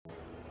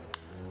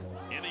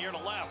In the air to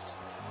left.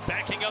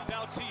 Backing up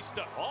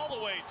Bautista. All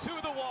the way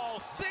to the wall.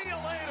 See you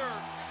later.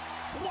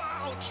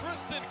 Wow,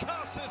 Tristan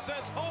Casas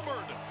has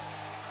homered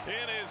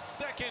in his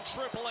second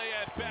AAA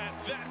at-bat.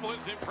 That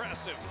was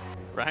impressive.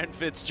 Ryan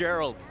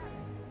Fitzgerald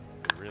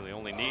really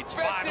only needs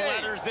 5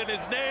 letters in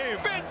his name.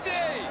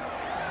 Fitzy!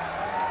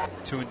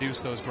 To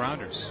induce those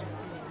grounders.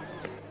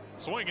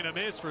 Swing and a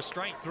miss for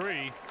strike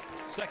 3.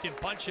 Second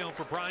punch down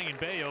for Brian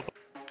Bayo.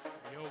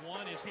 The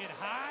 0-1 is hit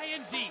high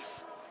and deep.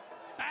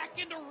 Back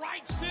into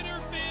right center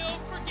field.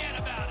 Forget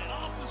about it.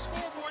 Off the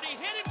scoreboard. He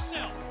hit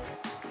himself.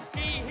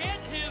 He hit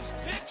his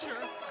picture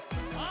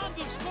on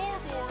the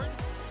scoreboard.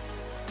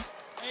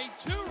 A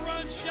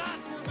 2-run shot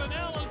for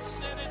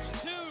Vanellis, and it's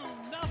 2-0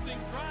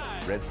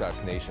 Pride. Red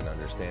Sox Nation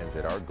understands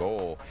that our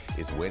goal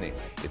is winning.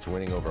 It's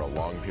winning over a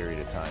long period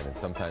of time, and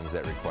sometimes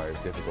that requires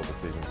difficult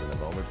decisions in the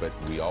moment, but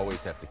we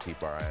always have to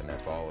keep our eye on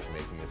that ball of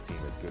making this team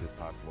as good as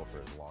possible for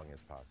as long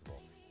as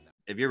possible.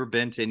 Have you ever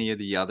been to any of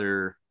the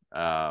other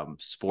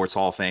sports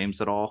Hall of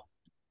Fames at all?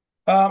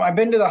 I've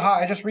been to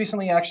I just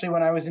recently, actually,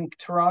 when I was in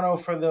Toronto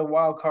for the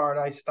wild card,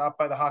 I stopped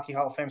by the Hockey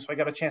Hall of Fame, so I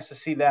got a chance to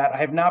see that. I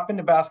have not been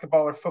to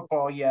basketball or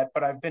football yet,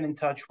 but I've been in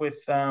touch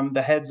with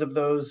the heads of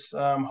those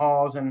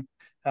halls, and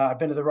I've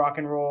been to the Rock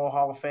and Roll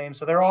Hall of Fame.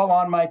 So they're all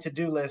on my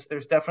to-do list.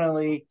 There's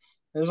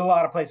a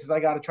lot of places I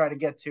got to try to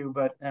get to,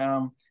 but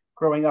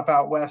growing up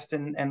out west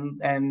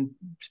and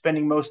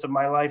spending most of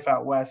my life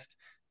out west,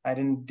 I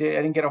didn't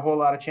get a whole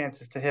lot of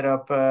chances to hit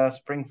up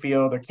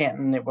Springfield or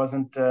Canton. It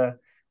wasn't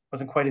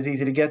quite as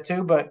easy to get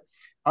to, but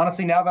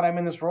honestly, now that I'm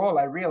in this role,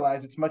 I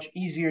realize it's much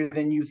easier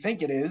than you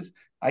think it is.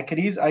 I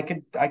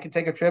could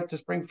take a trip to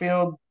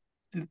Springfield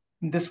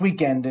this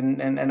weekend,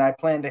 and I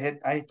plan to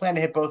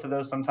hit both of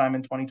those sometime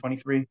in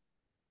 2023.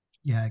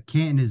 Yeah,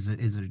 Canton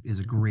is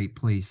a great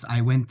place.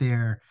 I went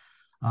there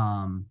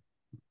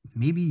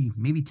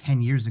maybe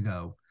 10 years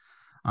ago.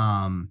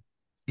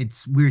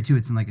 It's weird too.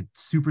 It's in like a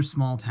super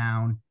small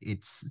town.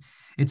 It's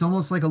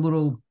almost like a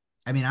little,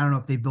 I mean, I don't know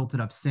if they built it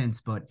up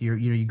since, but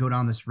you go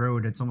down this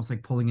road, it's almost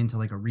like pulling into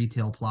like a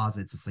retail plaza.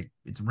 It's just like,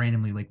 it's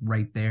randomly like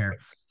right there.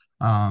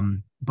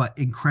 But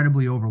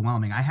incredibly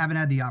overwhelming. I haven't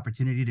had the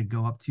opportunity to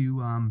go up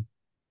to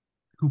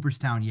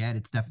Cooperstown yet.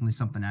 It's definitely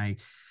something I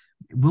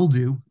will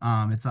do.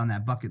 It's on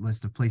that bucket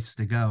list of places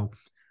to go.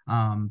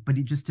 But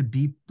just to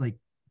be like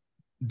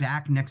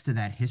back next to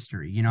that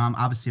history, I'm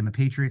a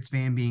Patriots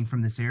fan, being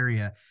from this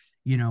area,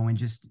 and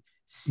just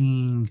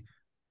seeing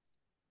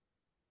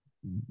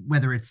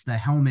whether it's the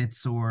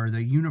helmets or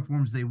the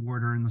uniforms they wore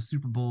during the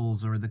Super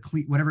Bowls or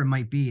whatever it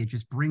might be, it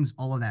just brings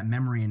all of that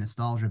memory and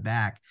nostalgia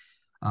back,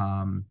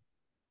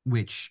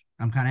 which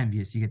I'm kind of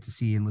envious. You get to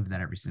see and live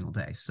that every single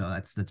day. So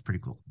that's pretty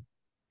cool.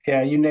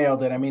 Yeah, you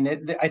nailed it. I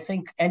mean, I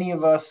think any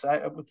of us,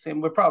 I would say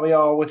we're probably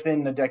all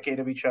within a decade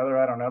of each other.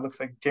 I don't know. It looks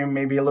like Jim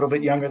may be a little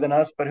bit younger than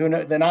us, but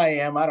than I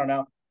am. I don't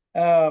know.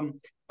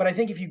 But I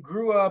think if you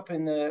grew up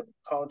in the,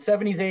 call it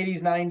 70s,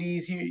 80s,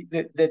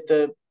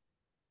 90s,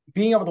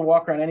 being able to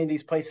walk around any of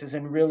these places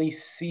and really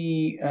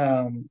see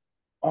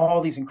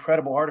all these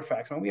incredible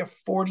artifacts. I mean, we have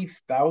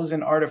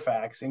 40,000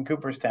 artifacts in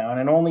Cooperstown,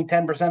 and only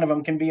 10% of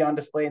them can be on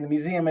display in the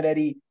museum at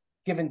any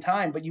given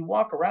time. But you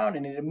walk around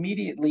and it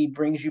immediately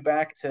brings you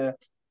back to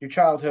your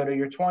childhood or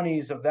your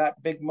 20s of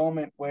that big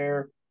moment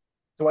where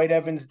Dwight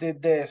Evans did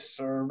this,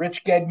 or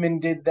Rich Gedman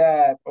did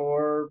that,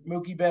 or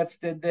Mookie Betts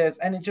did this.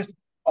 And it just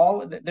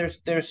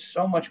there's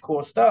so much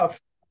cool stuff.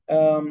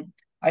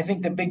 I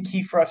think the big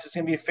key for us is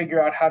going to be to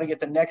figure out how to get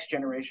the next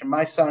generation.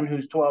 My son,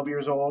 who's 12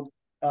 years old,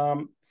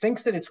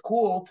 thinks that it's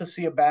cool to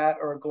see a bat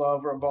or a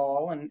glove or a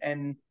ball,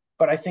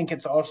 but I think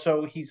he's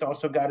also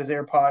got his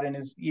AirPod in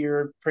his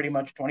ear pretty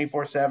much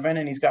 24/7,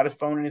 and he's got his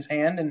phone in his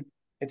hand. And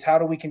it's how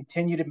do we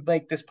continue to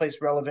make this place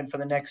relevant for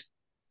the next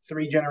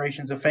 3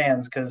 generations of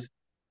fans? Because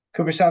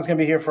Cooperstown's going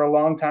to be here for a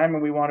long time,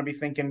 and we want to be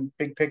thinking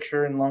big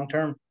picture and long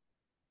term.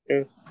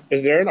 Yeah.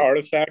 Is there an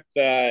artifact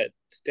that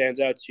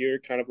stands out to you,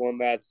 kind of one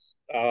that's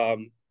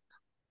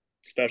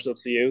special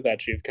to you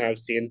that you've kind of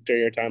seen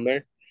during your time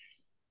there?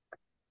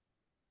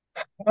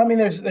 I mean,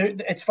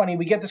 it's funny.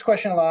 We get this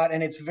question a lot,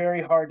 and it's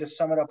very hard to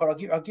sum it up. But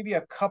I'll give you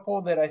a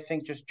couple that I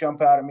think just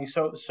jump out at me.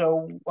 So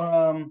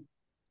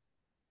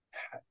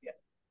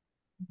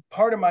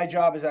part of my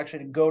job is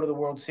actually to go to the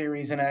World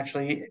Series, and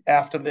actually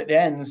after that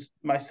ends,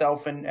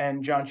 myself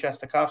and John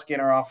Shestakovsky in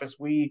our office,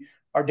 we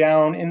are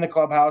down in the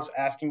clubhouse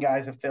asking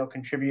guys if they'll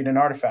contribute an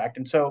artifact.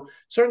 And so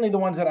certainly the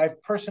ones that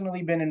I've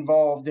personally been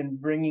involved in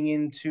bringing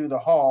into the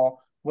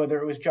hall,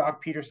 whether it was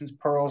Jock Peterson's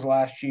pearls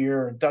last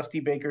year or Dusty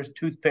Baker's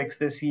toothpicks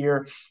this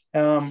year,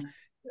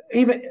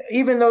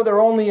 even though they're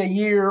only a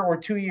year or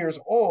 2 years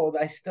old,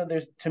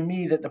 there's to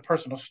me that the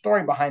personal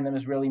story behind them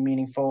is really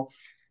meaningful.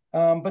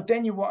 But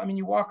then you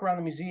walk around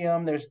the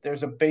museum.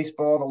 There's a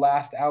baseball, the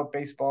last out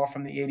baseball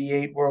from the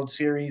 '88 World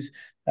Series,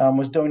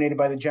 was donated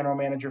by the general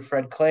manager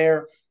Fred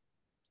Clare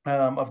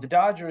of the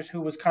Dodgers,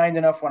 who was kind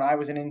enough when I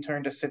was an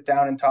intern to sit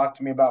down and talk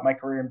to me about my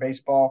career in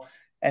baseball.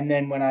 And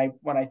then when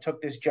I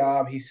took this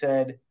job, he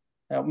said,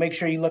 "Make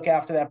sure you look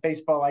after that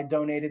baseball I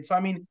donated." So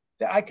I mean,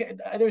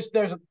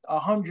 there's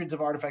hundreds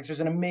of artifacts. There's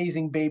an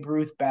amazing Babe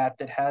Ruth bat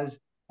that has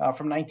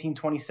from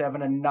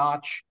 1927, a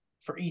notch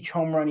for each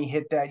home run he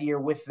hit that year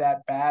with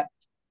that bat.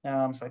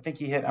 So I think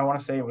he hit, I want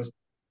to say it was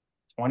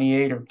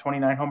 28 or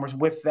 29 homers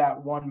with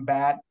that one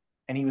bat.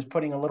 And he was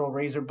putting a little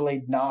razor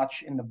blade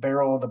notch in the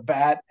barrel of the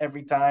bat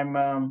every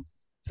time.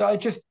 So it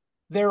just,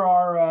 there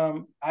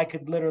are, I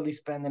could literally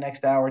spend the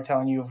next hour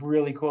telling you of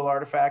really cool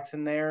artifacts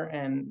in there.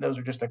 And those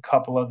are just a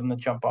couple of them that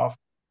jump off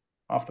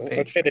the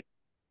page. Okay,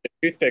 the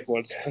toothpick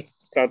one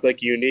sounds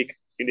like a unique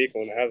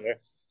one to have there.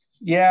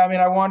 Yeah, I mean,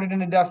 I wandered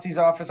into Dusty's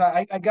office.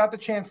 I got the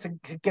chance to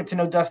get to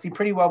know Dusty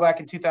pretty well back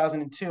in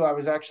 2002. I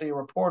was actually a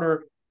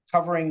reporter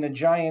covering the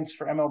Giants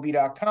for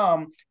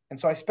MLB.com. And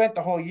so I spent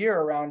the whole year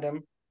around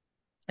him.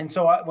 And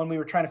so when we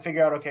were trying to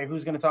figure out, okay,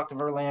 who's going to talk to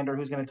Verlander,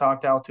 who's going to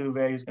talk to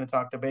Altuve, who's going to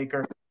talk to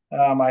Baker,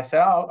 I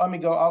said,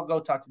 I'll go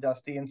talk to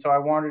Dusty. And so I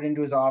wandered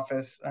into his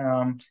office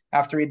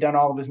after he'd done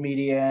all of his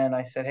media. And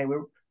I said, hey,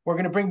 we're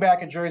going to bring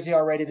back a jersey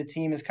already. The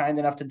team is kind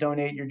enough to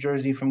donate your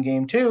jersey from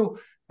game 2.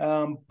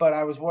 But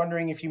I was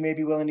wondering if you may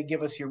be willing to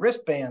give us your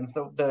wristbands.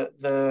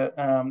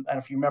 And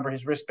if you remember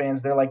his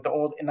wristbands, they're like the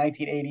old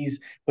 1980s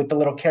with the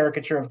little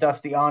caricature of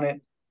Dusty on it.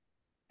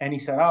 And he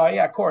said, oh,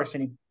 yeah, of course.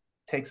 And he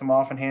takes them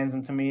off and hands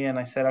them to me. And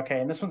I said,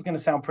 okay, and this one's going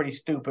to sound pretty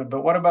stupid,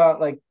 but what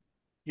about like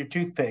your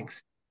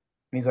toothpicks?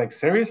 And he's like,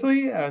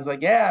 seriously? I was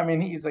like, yeah. I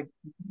mean, he's like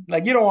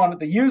you don't want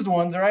the used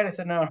ones, right? I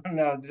said, no,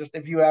 just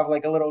if you have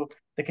like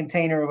the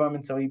container of them.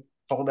 And so he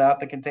pulled out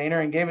the container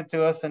and gave it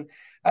to us. And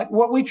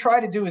what we try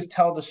to do is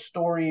tell the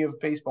story of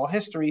baseball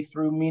history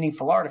through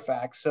meaningful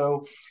artifacts.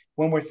 So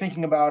when we're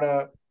thinking about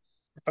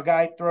if a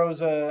guy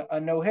throws a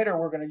no-hitter,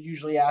 we're going to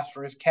usually ask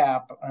for his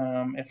cap.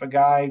 If a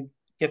guy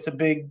gets a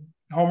big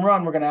home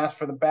run, we're going to ask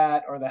for the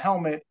bat or the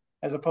helmet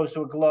as opposed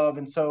to a glove.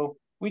 And so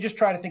we just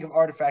try to think of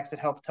artifacts that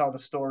help tell the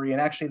story.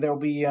 And actually there'll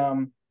be,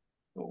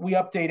 we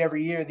update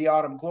every year. The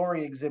Autumn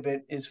Glory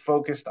exhibit is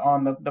focused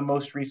on the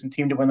most recent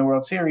team to win the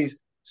World Series.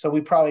 So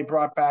we probably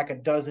brought back a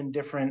dozen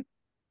different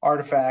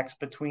artifacts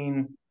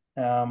between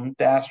the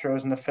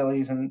Astros and the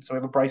Phillies. And so we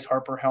have a Bryce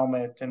Harper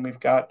helmet, and we've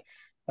got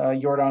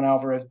Yordan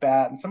Alvarez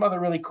bat and some other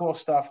really cool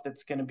stuff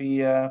that's going to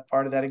be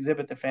part of that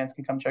exhibit that fans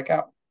can come check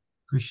out.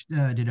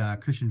 Did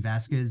Christian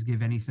Vasquez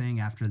give anything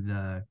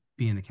after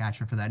being the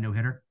catcher for that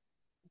no-hitter?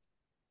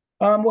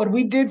 What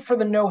we did for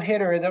the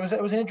no-hitter,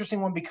 it was an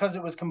interesting one because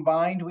it was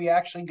combined. We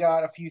actually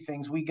got a few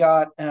things. We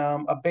got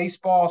a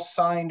baseball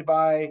signed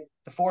by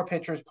the 4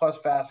 pitchers plus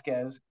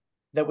Vasquez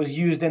that was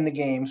used in the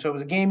game. So it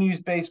was a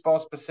game-used baseball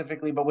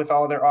specifically, but with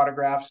all their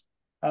autographs.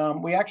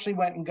 We actually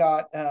went and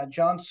got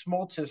John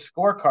Smoltz's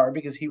scorecard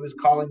because he was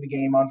calling the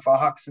game on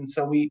Fox. And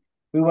so we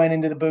went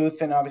into the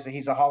booth, and obviously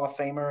he's a Hall of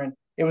Famer. And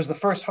it was the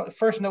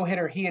first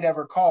no-hitter he had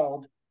ever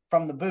called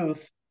from the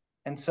booth.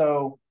 And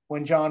so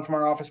when John from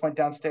our office went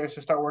downstairs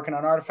to start working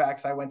on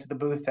artifacts, I went to the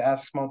booth to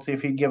ask Smoltz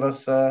if he'd give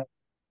us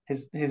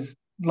his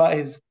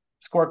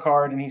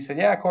scorecard, and he said,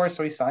 yeah, of course.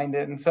 So he signed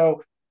it. And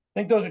so I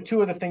think those are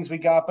two of the things we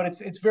got, but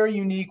it's very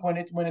unique when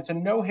it's a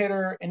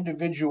no-hitter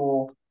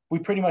individual. We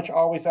pretty much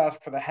always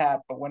ask for the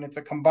hat, but when it's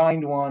a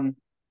combined one,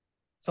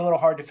 it's a little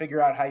hard to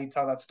figure out how you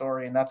tell that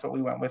story, and that's what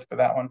we went with for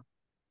that one.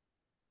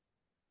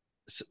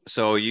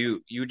 So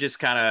you just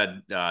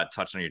kind of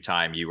touched on your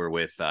time. You were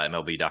with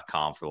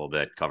MLB.com for a little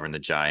bit covering the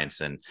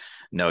Giants, and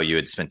you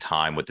had spent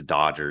time with the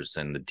Dodgers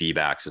and the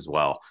D-backs as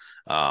well.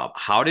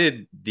 How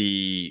did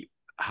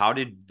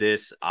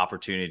this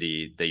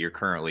opportunity that you're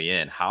currently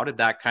in, how did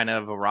that kind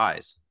of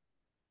arise?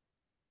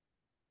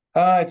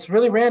 It's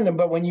really random,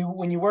 but when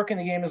you work in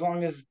the game as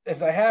long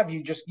as I have,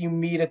 you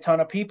meet a ton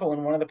of people.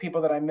 And one of the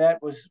people that I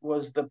met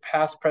was the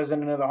past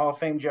president of the Hall of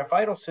Fame, Jeff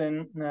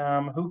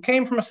Idelson, who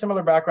came from a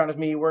similar background as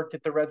me. He worked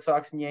at the Red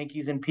Sox and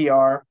Yankees in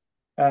PR,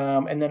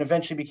 and then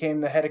eventually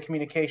became the head of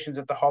communications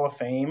at the Hall of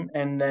Fame,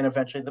 and then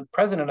eventually the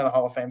president of the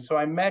Hall of Fame. So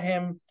I met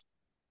him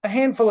a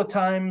handful of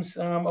times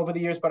over the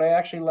years, but I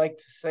actually like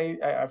to say,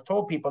 I've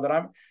told people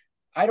that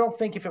I don't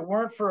think if it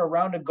weren't for a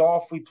round of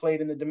golf we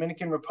played in the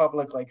Dominican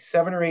Republic like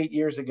 7 or 8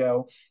 years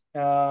ago,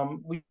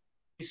 we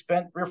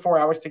spent 3 or 4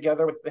 hours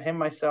together with him,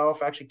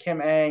 myself, actually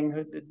Kim Ang,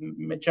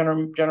 who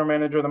general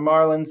manager of the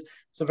Marlins,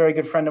 is a very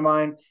good friend of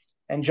mine,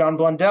 and John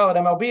Blundell at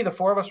MLB. The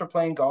 4 of us were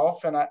playing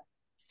golf, and I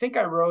think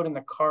I rode in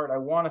the cart, I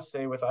want to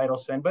say, with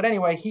Idelson. But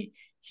anyway,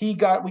 we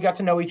got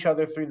to know each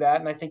other through that,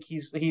 and I think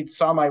he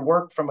saw my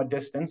work from a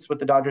distance with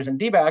the Dodgers and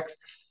D-backs.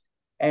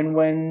 And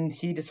when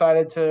he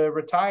decided to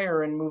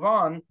retire and move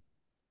on,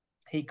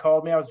 he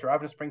called me. I was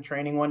driving to spring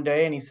training one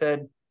day, and he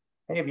said,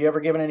 hey, have you ever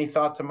given any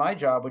thought to my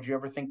job? Would you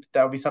ever think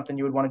that would be something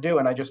you would want to do?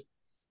 And I just,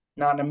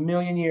 not in a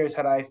million years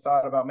had I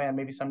thought about, man,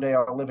 maybe someday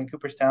I'll live in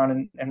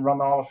Cooperstown and run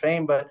the Hall of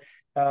Fame. But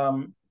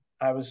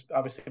I was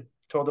obviously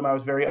told him I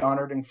was very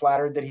honored and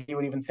flattered that he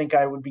would even think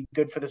I would be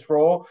good for this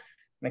role.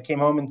 And I came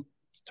home and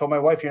told my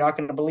wife, you're not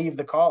going to believe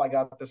the call I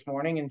got this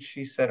morning. And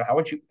she said, how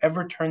would you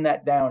ever turn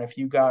that down if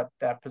you got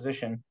that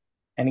position?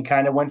 And he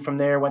kind of went from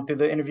there, went through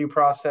the interview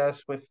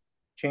process with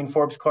Jane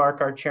Forbes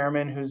Clark, our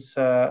chairman, who's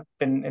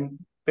been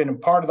a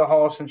part of the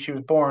Hall since she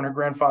was born. Her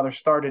grandfather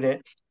started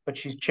it, but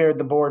she's chaired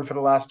the board for the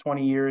last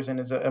 20 years and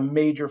is a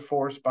major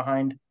force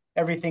behind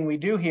everything we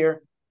do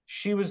here.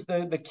 she was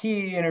the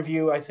key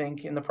interview, I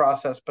think, in the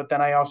process. But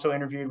then I also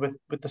interviewed with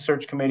the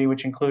search committee,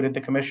 which included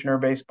the commissioner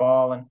of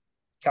baseball and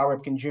Cal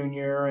Ripken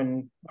Jr.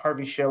 and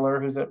Harvey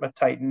Schiller, who's a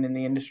titan in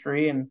the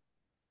industry, and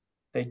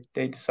they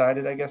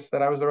decided, I guess,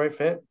 that I was the right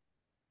fit.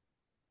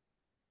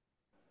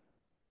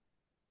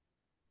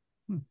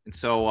 And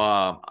so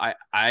I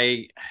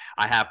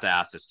have to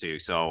ask this too.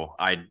 So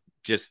I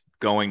just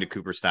going to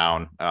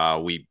Cooperstown.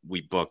 We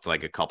booked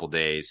like a couple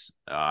days.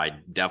 I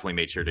definitely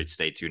made sure to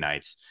stay 2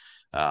 nights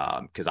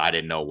because I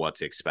didn't know what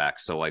to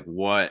expect. So like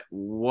what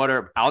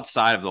are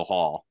outside of the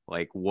hall?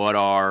 Like what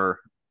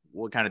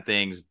kind of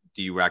things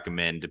do you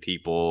recommend to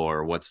people,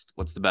 or what's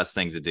the best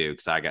things to do?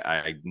 Because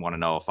I want to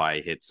know if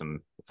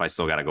I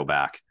still got to go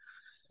back.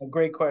 A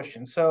great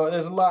question. So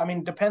there's a lot. I mean,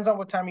 it depends on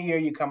what time of year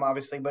you come,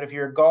 obviously. But if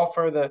you're a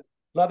golfer, the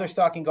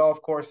Leatherstocking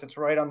Golf Course that's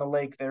right on the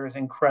lake there is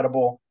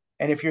incredible.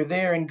 And if you're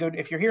here in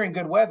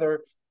good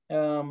weather,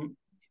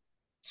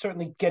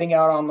 certainly getting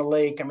out on the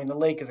lake. I mean, the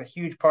lake is a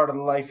huge part of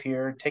the life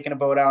here. Taking a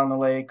boat out on the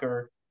lake,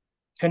 or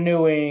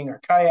canoeing,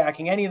 or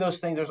kayaking, any of those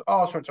things. There's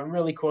all sorts of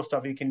really cool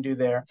stuff you can do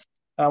there.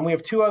 We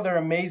have 2 other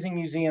amazing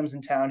museums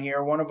in town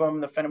here. One of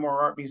them, the Fenimore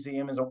Art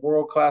Museum, is a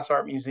world-class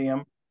art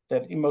museum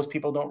that most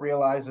people don't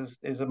realize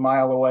is a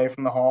mile away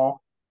from the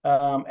hall.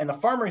 And the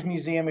Farmers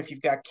Museum, if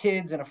you've got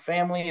kids and a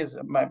family, is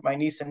my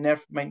niece and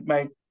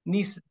my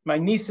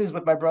nieces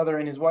with my brother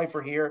and his wife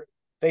are here.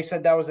 They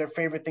said that was their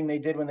favorite thing they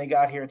did when they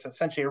got here. It's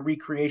essentially a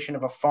recreation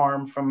of a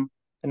farm from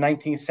the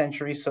 19th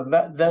century. So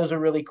those are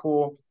really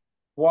cool.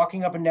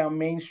 Walking up and down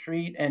Main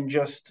Street and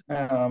just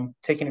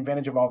taking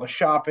advantage of all the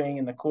shopping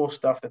and the cool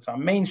stuff that's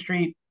on Main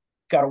Street.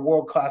 Got a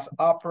world-class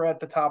opera at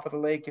the top of the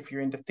lake if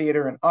you're into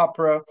theater and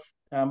opera.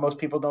 Most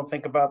people don't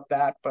think about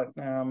that, but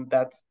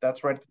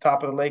that's right at the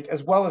top of the lake,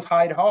 as well as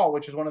Hyde Hall,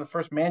 which is one of the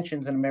first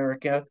mansions in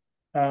America,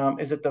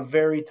 is at the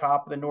very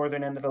top of the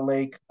northern end of the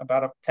lake,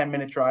 about a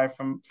 10-minute drive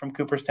from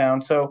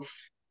Cooperstown. So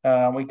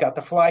we got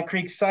the Fly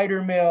Creek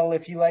Cider Mill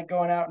if you like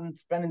going out and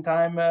spending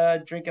time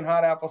drinking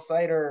hot apple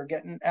cider or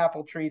getting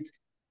apple treats.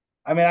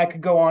 I mean, I could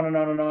go on and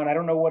on and on. I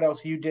don't know what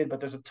else you did, but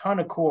there's a ton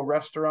of cool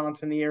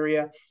restaurants in the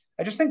area.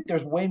 I just think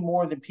there's way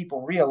more than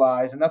people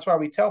realize, and that's why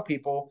we tell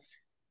people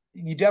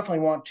you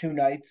definitely want 2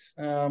 nights.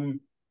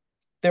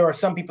 There are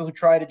some people who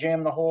try to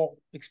jam the whole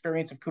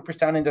experience of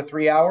Cooperstown into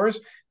 3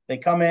 hours. They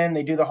come in,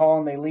 they do the hall,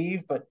 and they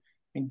leave. But I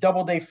mean,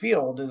 Doubleday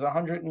Field is a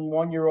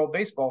 101-year-old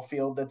baseball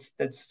field that's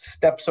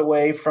steps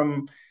away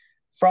from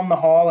the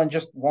hall, and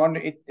just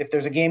wander. If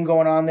there's a game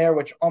going on there,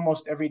 which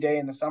almost every day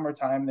in the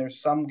summertime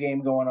there's some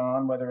game going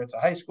on, whether it's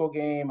a high school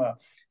game, a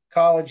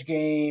college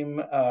game,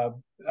 a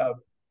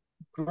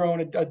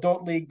grown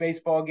adult league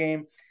baseball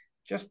game.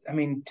 Just, I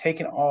mean,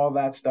 taking all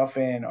that stuff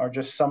in are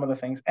just some of the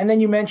things. And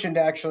then you mentioned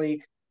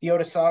actually the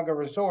Otesaga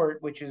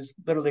Resort, which is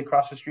literally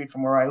across the street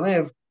from where I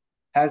live,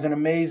 has an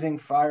amazing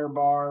fire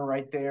bar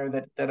right there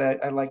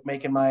that I like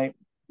making my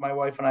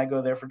wife and I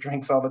go there for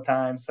drinks all the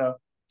time. So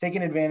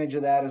taking advantage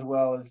of that as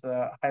well is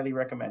highly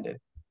recommended.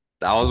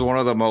 That was one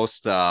of the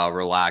most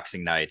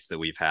relaxing nights that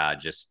we've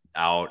had, just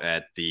out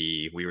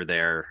we were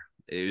there.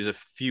 It was a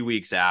few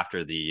weeks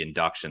after the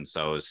induction,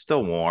 so it was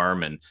still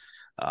warm, and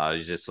it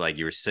was just like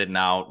you were sitting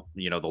out,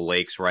 the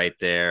lake's right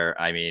there.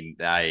 I mean,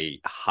 I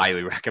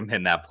highly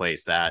recommend that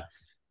place. That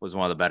was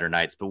one of the better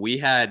nights. But we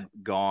had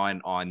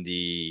gone on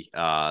the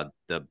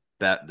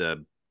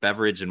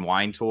beverage and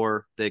wine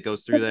tour that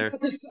goes through there.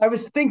 I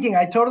was thinking,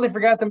 I totally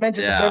forgot to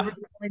mention the beverage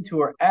and wine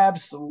tour.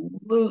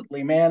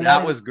 Absolutely, man.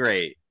 That was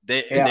great.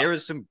 There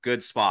was some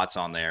good spots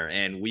on there,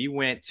 and we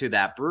went to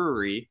that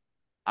brewery.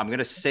 I'm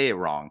gonna say it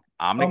wrong.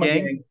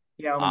 Ommegang.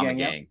 Yeah,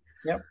 Ommegang.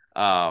 Yep.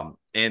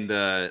 And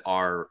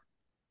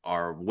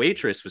our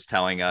waitress was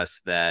telling us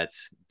that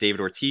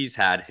David Ortiz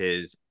had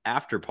his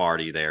after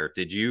party there.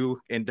 Did you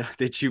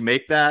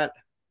make that?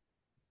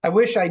 I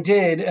wish I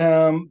did,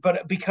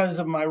 but because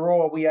of my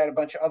role, we had a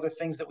bunch of other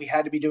things that we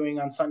had to be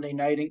doing on Sunday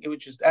night,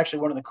 which is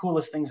actually one of the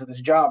coolest things of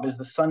this job is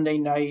the Sunday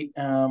night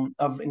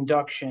of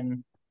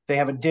induction. They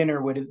have a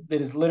dinner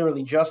that is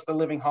literally just the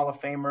living Hall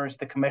of Famers,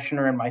 the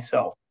commissioner, and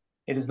myself.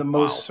 It is the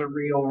most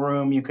surreal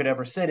room you could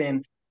ever sit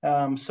in.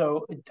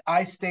 So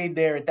I stayed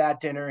there at that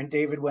dinner, and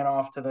David went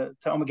off to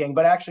Ommegang.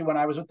 But actually, when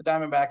I was with the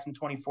Diamondbacks in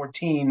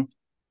 2014,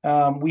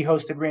 we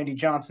hosted Randy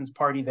Johnson's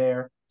party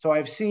there. So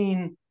I've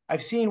seen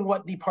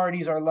what the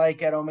parties are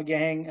like at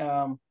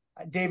Ommegang.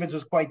 David's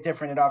was quite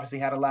different. It obviously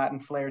had a Latin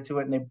flair to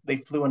it, and they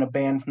flew in a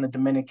band from the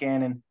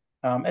Dominican,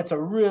 and it's a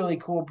really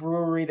cool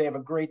brewery. They have a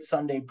great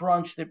Sunday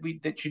brunch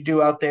that you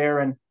do out there,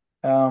 and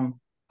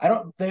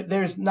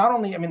there's not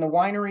only, I mean, the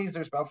wineries,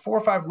 there's about 4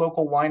 or 5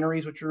 local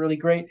wineries, which are really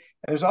great.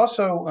 There's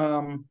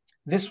also,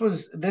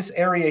 this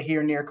area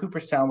here near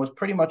Cooperstown was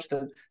pretty much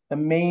the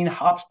main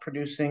hops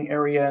producing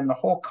area in the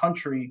whole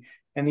country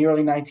in the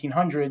early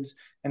 1900s.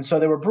 And so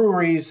there were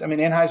breweries. I mean,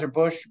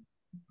 Anheuser-Busch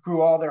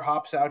grew all their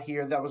hops out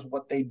here. That was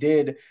what they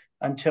did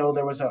until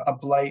there was a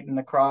blight in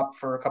the crop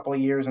for a couple of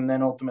years. And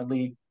then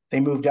ultimately they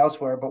moved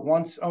elsewhere. But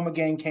once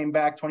Ommegang came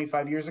back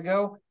 25 years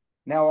ago,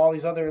 now all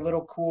these other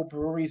little cool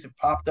breweries have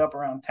popped up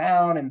around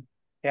town. And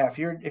yeah,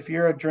 if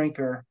you're a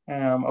drinker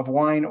of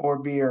wine or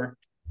beer,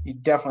 You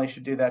definitely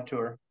should do that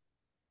tour.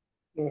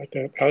 I like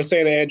that. I was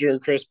saying to Andrew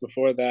and Chris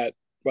before that,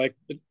 like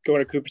going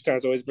to Cooperstown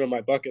has always been on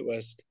my bucket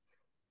list.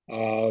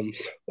 I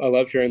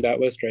love hearing that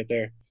list right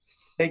there.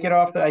 Take it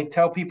off. I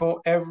tell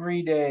people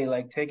every day,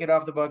 like, take it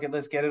off the bucket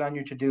list, get it on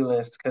your to-do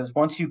list. Because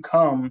once you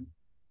come,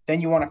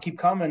 then you want to keep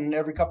coming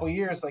every couple of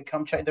years. Like,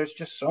 come check. There's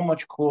just so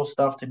much cool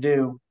stuff to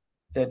do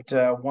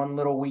that one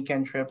little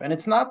weekend trip. And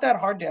it's not that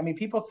hard to, I mean,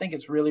 people think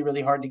it's really,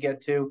 really hard to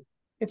get to.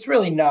 It's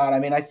really not. I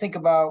mean, I think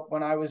about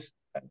when I was,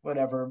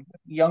 whatever,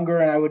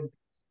 younger, and I would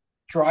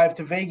drive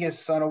to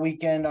Vegas on a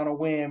weekend on a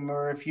whim,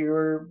 or if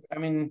you're, I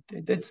mean,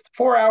 it's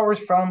 4 hours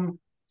from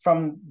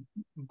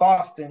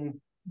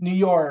Boston, New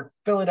York,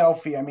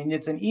 Philadelphia. I mean,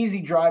 it's an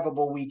easy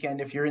drivable weekend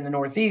if you're in the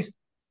Northeast.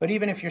 But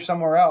even if you're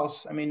somewhere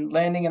else, I mean,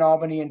 landing in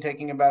Albany and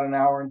taking about an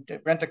hour,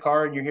 and rent a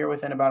car, and you're here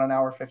within about an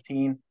hour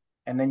 15,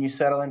 and then you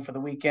settle in for the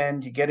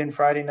weekend. You get in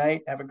Friday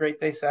night, have a great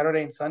day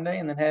Saturday and Sunday,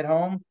 and then head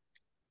home.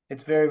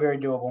 It's very, very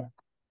doable.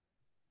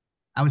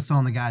 I was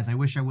telling the guys, I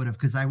wish I would have,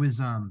 because I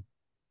was a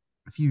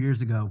few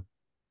years ago,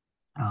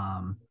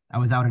 I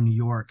was out in New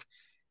York.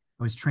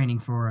 I was training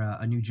for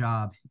a new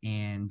job,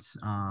 and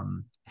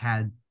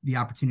had the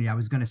opportunity. I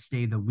was going to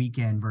stay the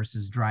weekend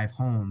versus drive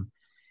home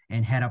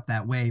and head up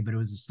that way, but it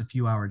was just a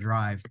few hour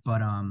drive.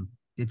 But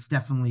it's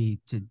definitely,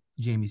 to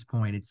Jamie's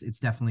point, it's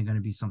definitely going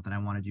to be something I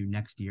want to do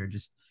next year.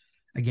 Just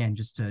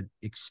to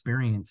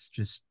experience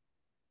just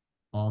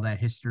all that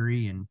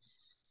history and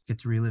get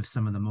to relive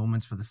some of the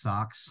moments for the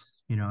Sox,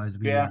 as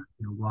we were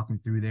walking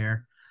through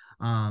there.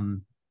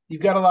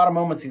 You've got a lot of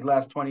moments these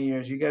last 20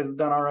 years. You guys have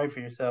done all right for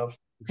yourselves.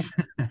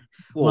 A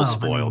little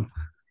spoiled.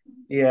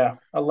 Yeah,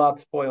 a lot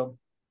spoiled.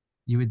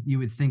 You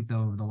would think,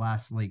 though, the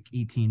last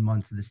 18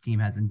 months of this team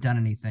hasn't done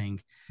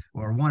anything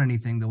or won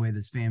anything the way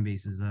this fan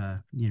base is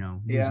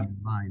losing their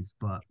minds.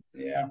 But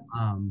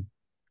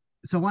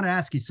so I want to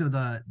ask you, so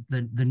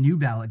the new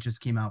ballot just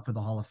came out for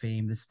the Hall of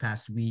Fame this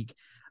past week.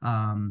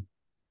 Again,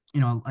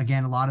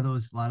 a lot of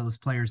those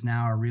players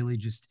now are really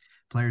just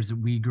players that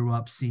we grew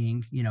up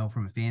seeing,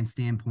 from a fan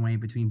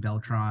standpoint, between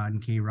Beltran,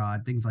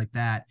 K-Rod, things like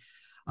that.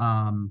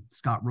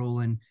 Scott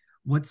Rowland,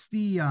 what's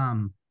the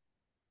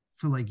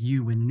for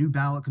you, when a new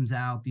ballot comes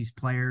out, these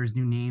players,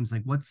 new names,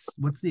 what's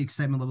the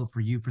excitement level for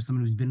you, for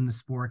someone who's been in the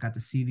sport, got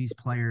to see these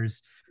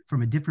players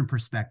from a different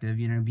perspective,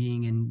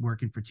 being and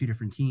working for two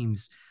different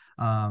teams?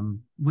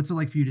 What's it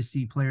like for you to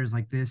see players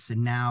like this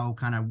and now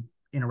kind of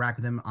interact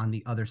with them on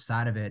the other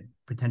side of it,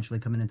 potentially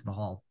coming into the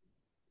Hall?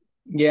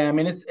 Yeah, I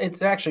mean,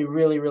 it's actually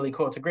really, really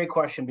cool. It's a great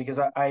question, because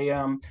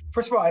I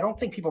first of all, I don't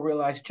think people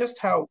realize just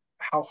how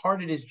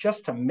hard it is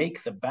just to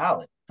make the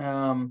ballot.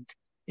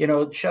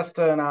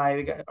 Chesta and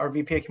I, our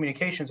VP of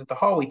Communications at the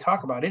Hall, we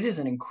talk about it is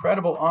an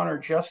incredible honor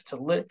just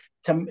to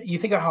you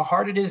think of how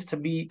hard it is to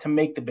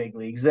make the big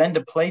leagues, then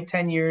to play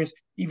 10 years,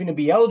 even to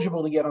be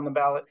eligible to get on the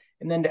ballot,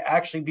 and then to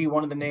actually be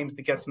one of the names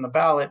that gets on the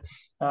ballot.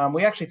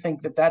 We actually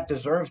think that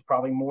deserves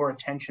probably more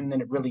attention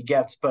than it really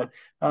gets. But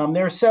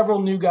there are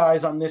several new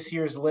guys on this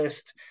year's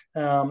list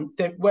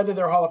that, whether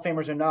they're Hall of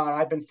Famers or not,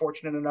 I've been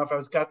fortunate enough. I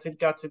got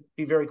to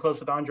be very close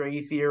with Andre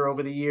Ethier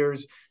over the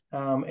years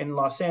in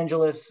Los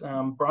Angeles.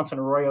 Bronson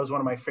Arroyo is one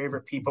of my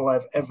favorite people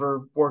I've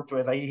ever worked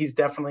with. He's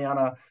definitely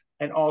on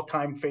an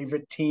all-time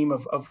favorite team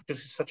of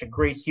just such a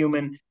great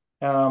human.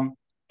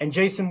 And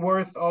Jason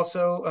Worth,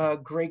 also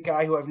a great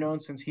guy who I've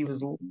known since he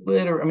was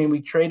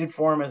we traded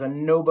for him as a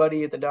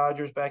nobody at the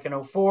Dodgers back in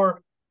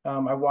 2004.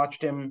 I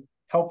watched him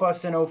help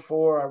us in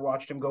 2004. I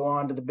watched him go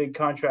on to the big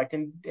contract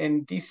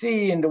in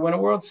DC and to win a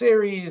World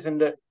Series and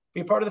to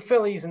be a part of the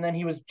Phillies. And then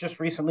he was just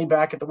recently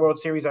back at the World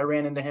Series. I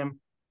ran into him,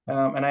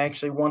 and I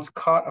actually once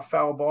caught a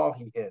foul ball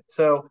he hit.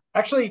 So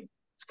actually,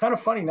 it's kind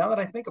of funny now that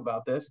I think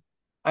about this.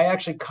 I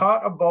actually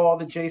caught a ball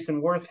that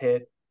Jason Worth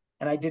hit,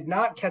 and I did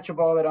not catch a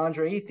ball that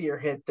Andre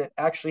Ethier hit that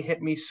actually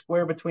hit me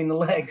square between the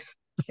legs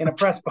in a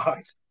press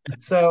box.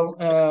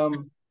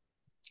 So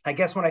I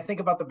guess when I think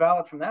about the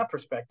ballot from that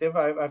perspective,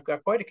 I've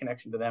got quite a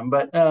connection to them.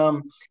 But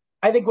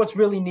I think what's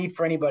really neat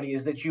for anybody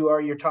is that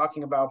you're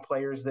talking about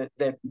players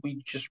that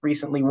we just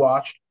recently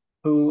watched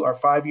who are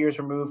 5 years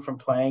removed from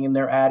playing, and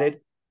they're added.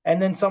 And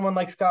then someone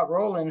like Scott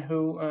Rowland,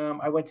 who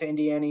I went to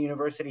Indiana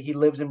University. He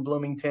lives in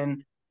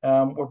Bloomington.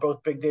 We're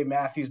both big Dave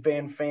Matthews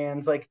Band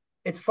fans.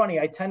 It's funny.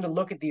 I tend to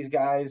look at these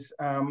guys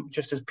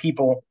just as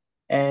people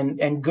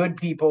and good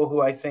people who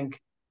I think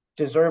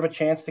deserve a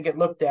chance to get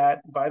looked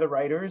at by the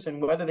writers,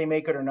 and whether they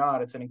make it or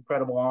not, it's an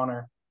incredible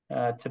honor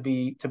to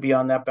be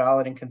on that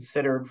ballot and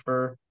considered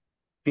for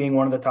being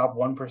one of the top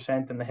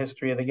 1% in the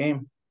history of the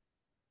game.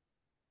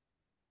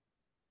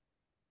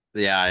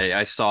 Yeah,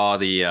 I saw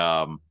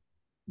the.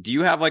 Do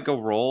you have a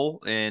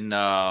role in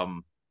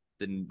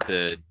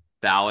the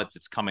ballot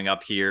that's coming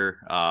up here?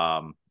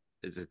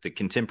 Is it the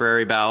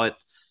contemporary ballot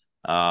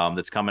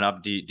that's coming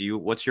up? Do you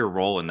what's your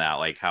role in that?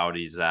 How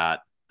does that?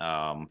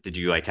 Did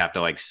you have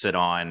to sit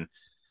on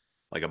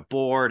a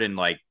board and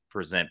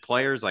present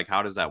players?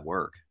 How does that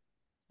work?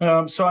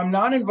 So I'm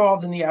not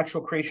involved in the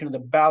actual creation of the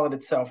ballot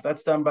itself.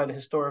 That's done by the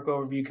Historic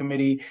Overview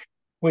Committee.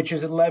 which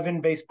is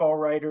 11 baseball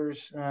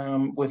writers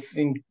with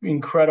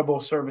incredible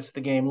service to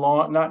the game.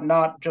 Long,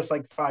 not just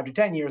like 5 to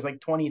 10 years, like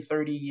 20,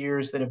 30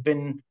 years that have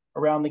been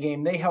around the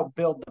game. They help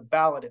build the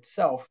ballot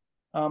itself.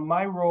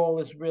 My role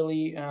is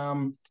really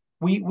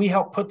we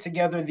help put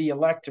together the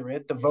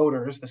electorate, the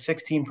voters, the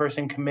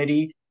 16-person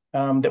committee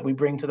that we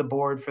bring to the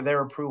board for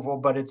their approval.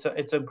 But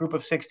it's a group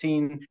of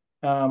 16,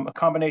 a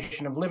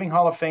combination of living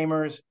Hall of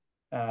Famers,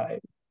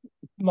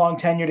 long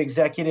tenured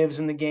executives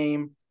in the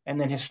game, and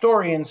then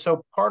historians.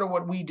 So part of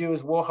what we do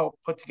is we'll help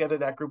put together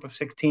that group of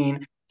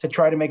 16 to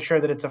try to make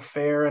sure that it's a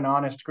fair and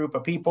honest group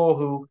of people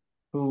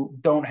who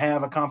don't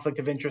have a conflict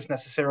of interest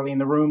necessarily in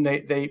the room.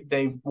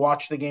 They've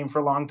watched the game for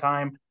a long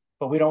time,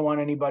 but we don't want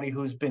anybody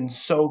who's been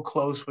so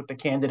close with the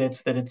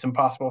candidates that it's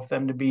impossible for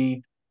them to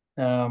be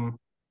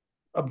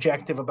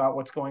objective about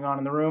what's going on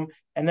in the room.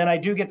 And then I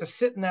do get to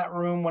sit in that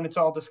room when it's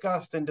all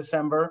discussed in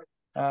December.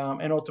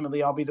 And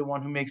ultimately, I'll be the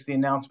one who makes the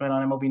announcement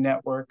on MLB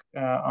Network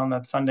on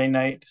that Sunday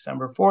night,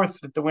 December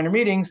 4th, at the winter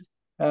meetings.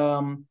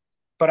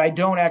 But I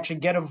don't actually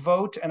get a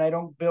vote, and I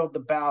don't build the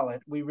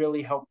ballot. We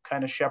really help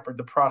kind of shepherd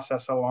the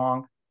process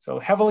along. So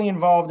heavily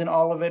involved in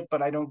all of it,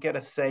 but I don't get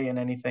a say in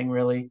anything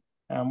really,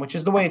 which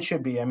is the way it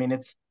should be. I mean,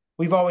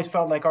 we've always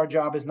felt like our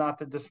job is not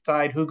to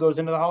decide who goes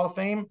into the Hall of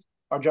Fame.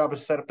 Our job is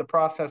to set up the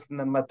process and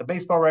then let the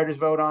baseball writers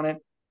vote on it.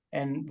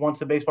 And once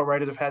the baseball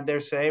writers have had their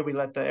say, we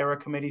let the era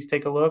committees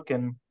take a look,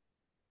 and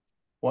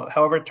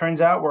however it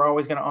turns out, we're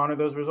always going to honor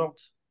those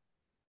results.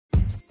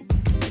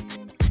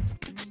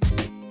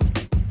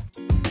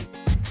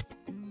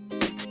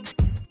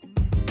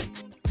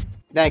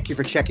 Thank you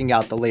for checking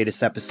out the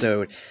latest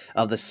episode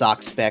of the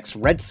SoxSpects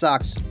Red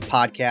Sox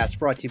podcast,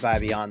 brought to you by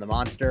Beyond the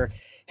Monster.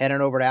 Head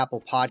on over to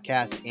Apple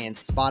Podcasts and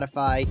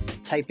Spotify.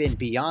 Type in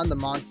Beyond the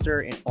Monster,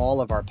 and all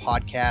of our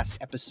podcast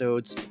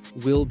episodes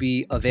will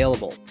be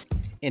available.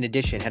 In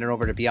addition, head on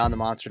over to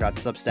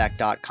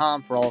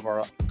beyondthemonster.substack.com for all of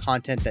our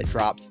content that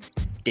drops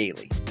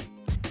daily.